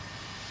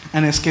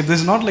and escape.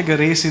 There's not like a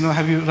race,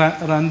 have you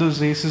run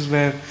those races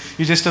where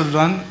you just have to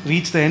run,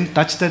 reach the end,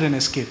 touch that and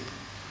escape?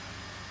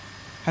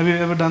 Have you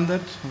ever done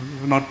that?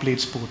 You've not played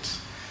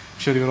sports. I'm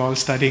sure you're all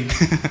studying.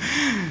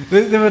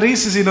 There were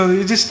races,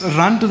 you just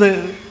run to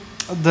the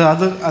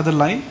other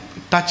line,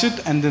 touch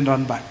it and then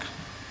run back.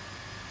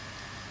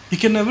 You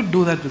can never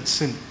do that with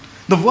sin.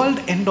 The world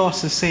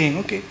endorses saying,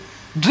 okay,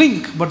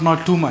 drink but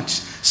not too much.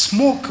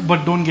 Smoke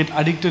but don't get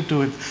addicted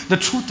to it. The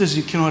truth is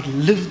you cannot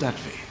live that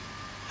way.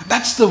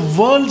 That's the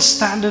world's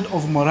standard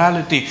of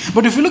morality.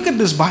 But if you look at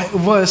this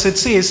verse, it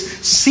says,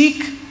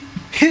 seek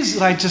His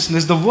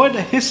righteousness. The word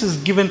His is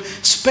given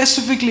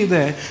specifically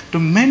there to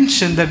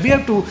mention that we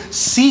have to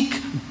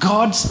seek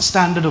God's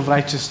standard of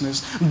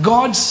righteousness,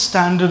 God's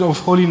standard of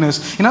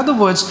holiness. In other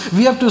words,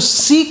 we have to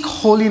seek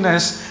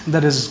holiness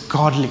that is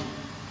godly.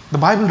 The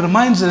Bible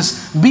reminds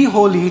us, be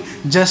holy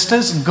just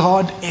as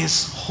God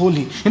is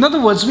holy. In other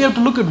words, we have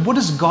to look at what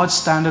is God's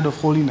standard of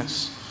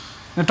holiness.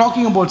 Now,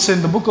 talking about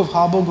sin, the book of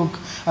Habakkuk,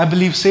 I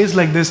believe, says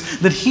like this,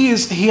 that he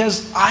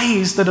has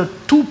eyes that are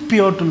too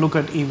pure to look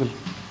at evil.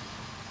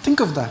 Think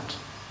of that.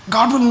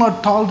 God will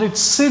not tolerate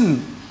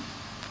sin.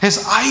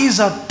 His eyes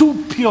are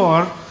too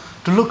pure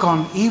to look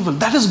on evil.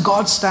 That is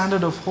God's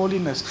standard of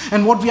holiness.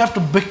 And what we have to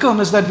become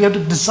is that we have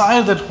to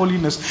desire that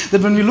holiness.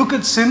 That when we look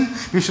at sin,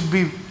 we should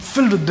be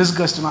filled with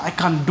disgust. I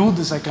can't do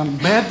this. I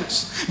can't bear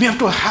this. We have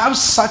to have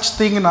such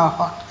thing in our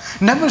heart.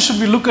 Never should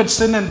we look at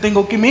sin and think,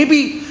 okay,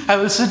 maybe I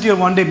will sit here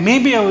one day.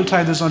 Maybe I will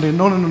try this one day.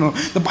 No.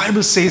 The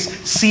Bible says,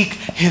 seek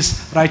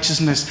His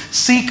righteousness.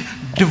 Seek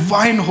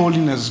divine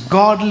holiness,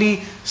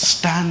 godly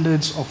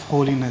standards of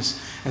holiness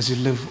as you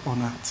live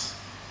on earth.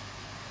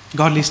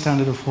 Godly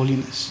standard of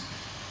holiness.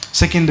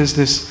 Second is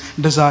this: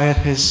 desire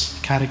His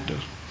character.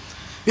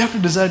 We have to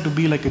desire to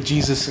be like a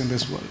Jesus in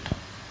this world.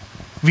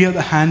 We are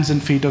the hands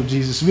and feet of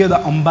Jesus. We are the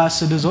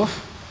ambassadors of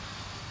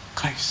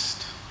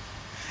Christ.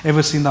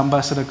 Ever seen the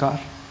ambassador car?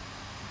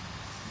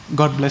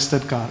 God bless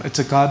that car. It's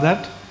a car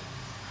that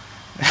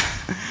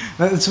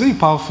it's very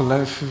powerful.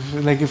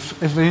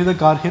 If either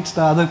car hits,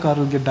 the other car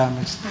will get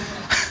damaged.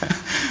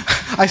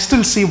 I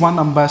still see one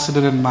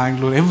ambassador in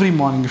Mangalore every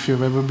morning. If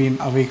you've ever been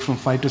awake from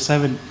 5 to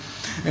 7,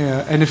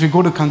 and if you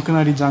go to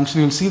Kankanadi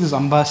Junction, you'll see this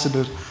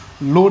ambassador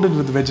loaded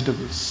with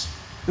vegetables.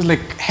 It's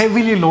like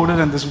heavily loaded,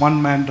 and this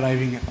one man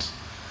driving it.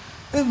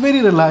 A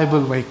very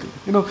reliable vehicle.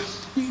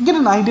 You get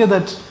an idea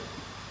that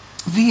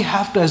we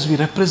have to, as we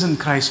represent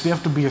Christ, we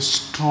have to be a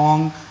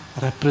strong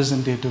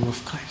representative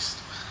of Christ.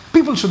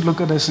 People should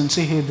look at us and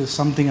say, hey, there's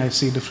something I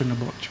see different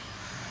about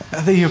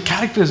you. Your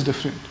character is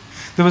different.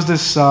 There was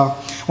this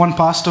one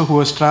pastor who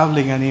was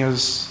traveling, and he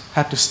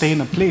had to stay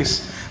in a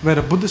place where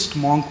a Buddhist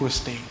monk was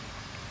staying.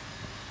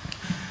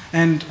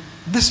 And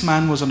this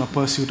man was on a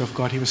pursuit of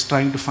God. He was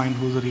trying to find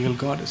who the real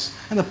God is.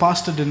 And the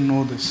pastor didn't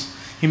know this.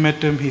 He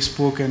met him, he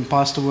spoke, and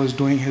pastor was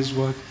doing his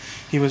work.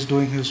 He was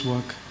doing his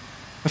work.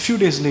 A few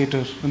days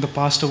later, when the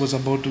pastor was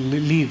about to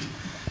leave,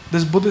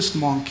 this Buddhist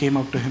monk came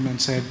up to him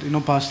and said,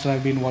 Pastor,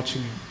 I've been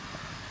watching you.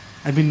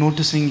 I've been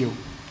noticing you.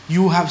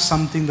 You have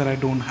something that I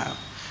don't have.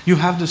 You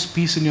have this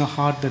peace in your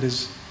heart that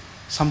is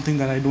something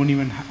that I don't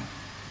even have.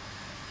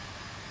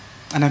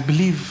 And I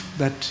believe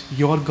that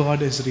your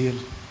God is real.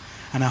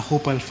 And I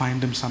hope I'll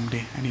find him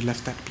someday. And he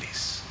left that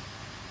place.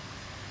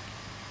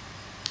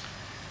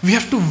 We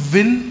have to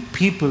win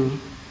people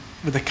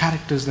with the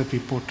characters that we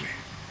portray.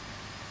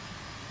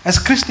 As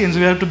Christians,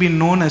 we have to be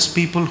known as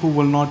people who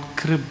will not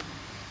crib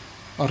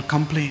or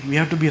complain. We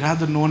have to be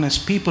rather known as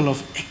people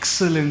of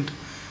excellent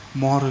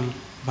moral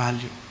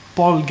value.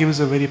 Paul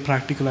gives a very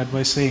practical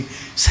advice saying,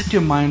 set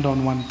your mind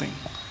on one thing.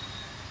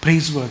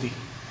 Praiseworthy,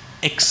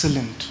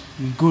 excellent,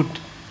 good,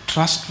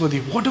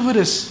 trustworthy, whatever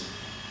is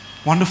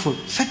wonderful.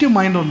 Set your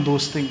mind on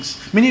those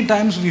things. Many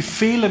times we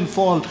fail and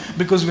fall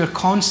because we are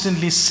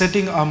constantly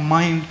setting our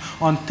mind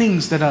on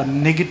things that are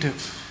negative.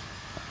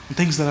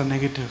 Things that are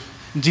negative.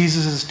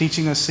 Jesus is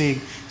teaching us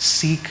saying,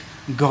 seek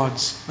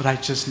God's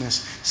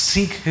righteousness.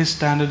 Seek His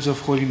standards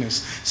of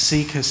holiness.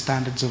 Seek His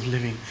standards of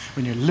living.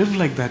 When you live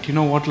like that, you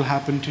know what will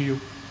happen to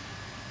you?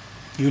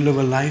 You live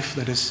a life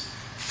that is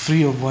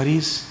free of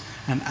worries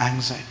and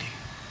anxiety.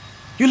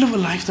 You live a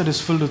life that is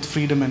filled with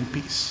freedom and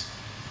peace.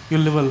 You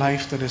live a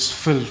life that is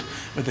filled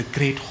with a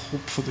great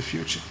hope for the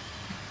future.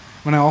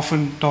 When I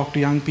often talk to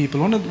young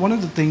people, one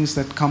of the things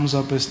that comes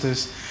up is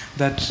this,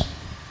 that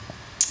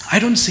I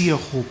don't see a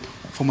hope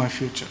for my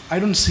future. I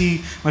don't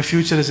see my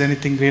future as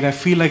anything great. I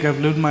feel like I've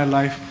lived my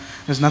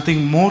life. There's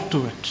nothing more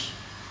to it.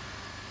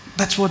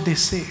 That's what they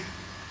say.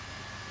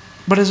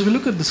 But as we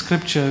look at the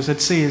scriptures,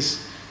 it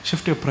says,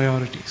 shift your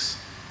priorities.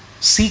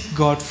 Seek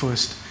God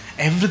first.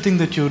 Everything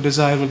that you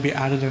desire will be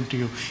added unto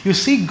you. You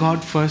seek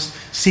God first,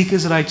 seek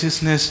His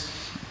righteousness,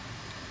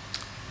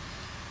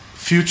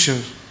 future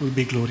will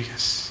be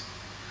glorious.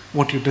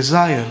 What you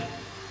desire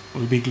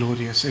will be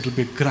glorious. It will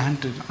be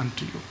granted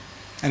unto you.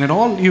 And it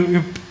all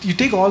you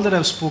take all that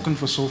I've spoken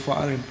for so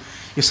far and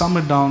you sum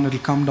it down, it'll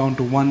come down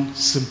to one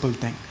simple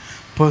thing.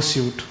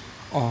 Pursuit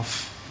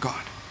of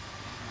God.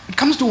 It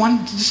comes to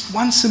just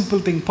one simple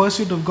thing,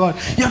 pursuit of God.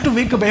 You have to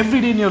wake up every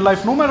day in your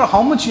life, no matter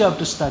how much you have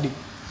to study.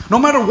 No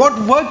matter what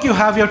work you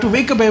have to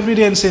wake up every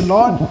day and say,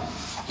 Lord,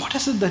 what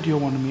is it that you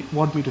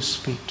want me to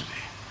speak today?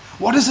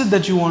 What is it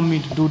that you want me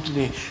to do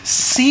today?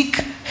 Seek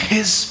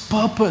His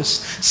purpose.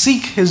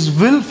 Seek His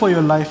will for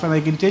your life. And I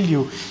can tell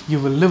you, you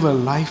will live a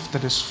life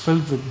that is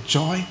filled with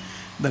joy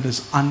that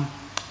is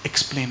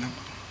unexplainable.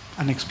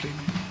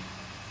 Unexplainable.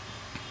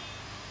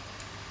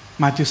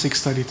 Matthew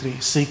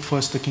 6:33. Seek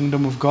first the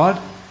kingdom of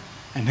God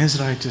and His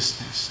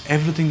righteousness.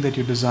 Everything that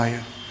you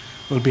desire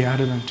will be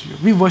added unto you.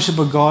 We worship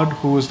a God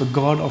who is the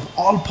God of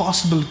all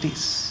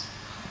possibilities.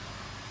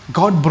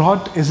 God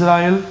brought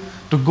Israel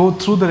to go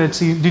through the Red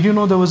Sea. Did you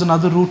know there was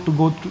another route to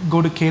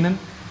go to Canaan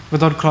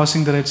without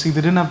crossing the Red Sea?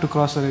 They didn't have to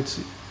cross the Red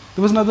Sea.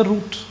 There was another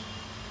route.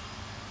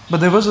 But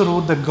there was a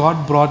route that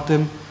God brought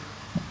them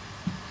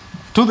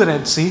to the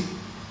Red Sea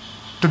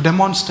to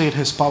demonstrate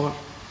His power.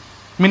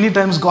 Many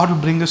times God will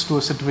bring us to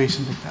a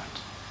situation like that.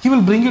 He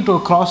will bring you to a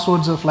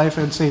crossroads of life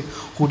and say,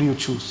 who do you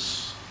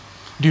choose?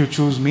 Do you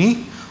choose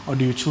me? Or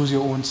do you choose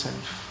your own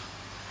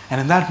self? And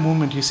in that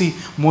moment, you see,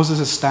 Moses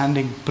is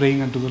standing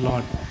praying unto the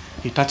Lord.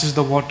 He touches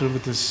the water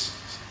with his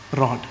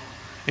rod.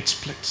 It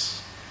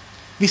splits.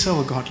 We serve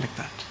a God like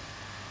that.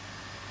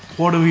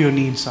 Whatever your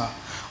needs are,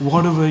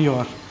 whatever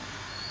your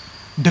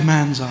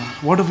demands are,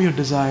 whatever your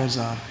desires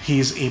are, He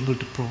is able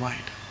to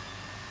provide.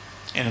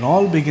 And it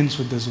all begins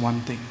with this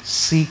one thing.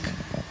 Seek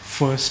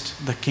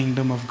first the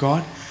kingdom of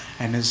God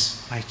and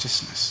His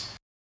righteousness.